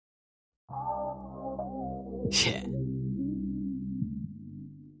Yeah.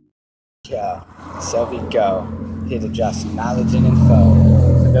 Yo, it's LvGogh, here to drop some knowledge and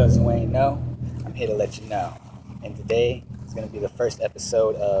info. For those who ain't know, I'm here to let you know. And today is going to be the first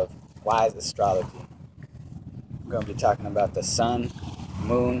episode of Wise Astrology. We're going to be talking about the sun,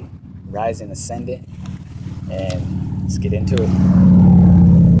 moon, rising, ascendant, and let's get into it.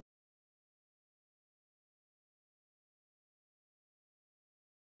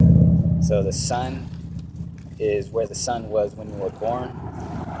 So the sun is where the sun was when you were born,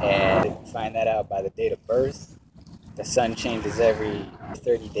 and you find that out by the date of birth. The sun changes every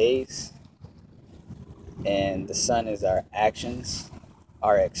 30 days, and the sun is our actions,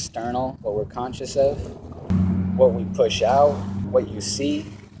 our external, what we're conscious of, what we push out, what you see,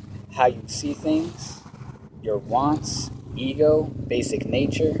 how you see things, your wants, ego, basic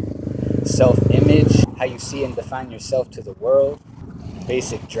nature, self-image, how you see and define yourself to the world,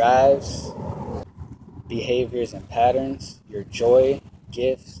 basic drives, behaviors and patterns, your joy,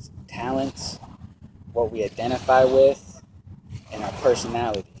 gifts, talents, what we identify with, and our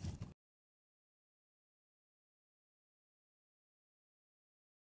personality.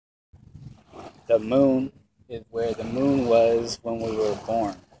 The moon is where the moon was when we were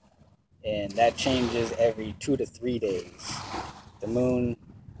born, and that changes every 2 to 3 days. The moon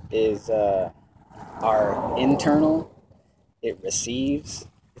is our internal, it receives,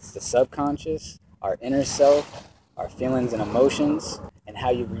 it's the subconscious, our inner self, our feelings and emotions, and how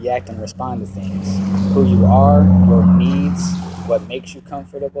you react and respond to things. Who you are, your needs, what makes you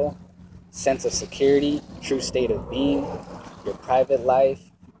comfortable, sense of security, true state of being, your private life,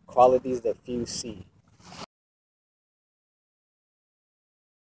 qualities that few see.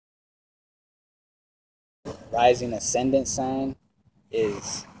 Rising ascendant sign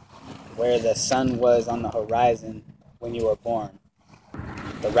is where the sun was on the horizon when you were born.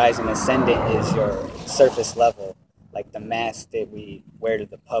 The rising ascendant is your surface level, like the mask that we wear to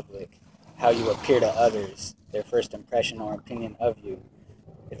the public, how you appear to others, their first impression or opinion of you.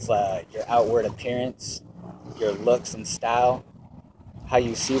 It's your outward appearance, your looks and style, how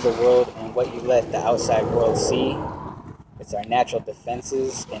you see the world and what you let the outside world see. It's our natural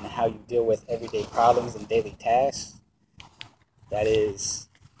defenses and how you deal with everyday problems and daily tasks. That is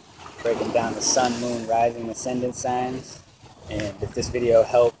breaking down the sun, moon, rising, ascendant signs. And if this video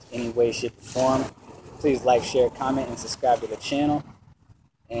helped any way, shape, or form, please like, share, comment, and subscribe to the channel.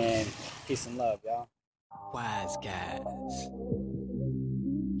 And peace and love, y'all. Wise guys.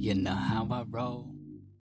 You know how I roll.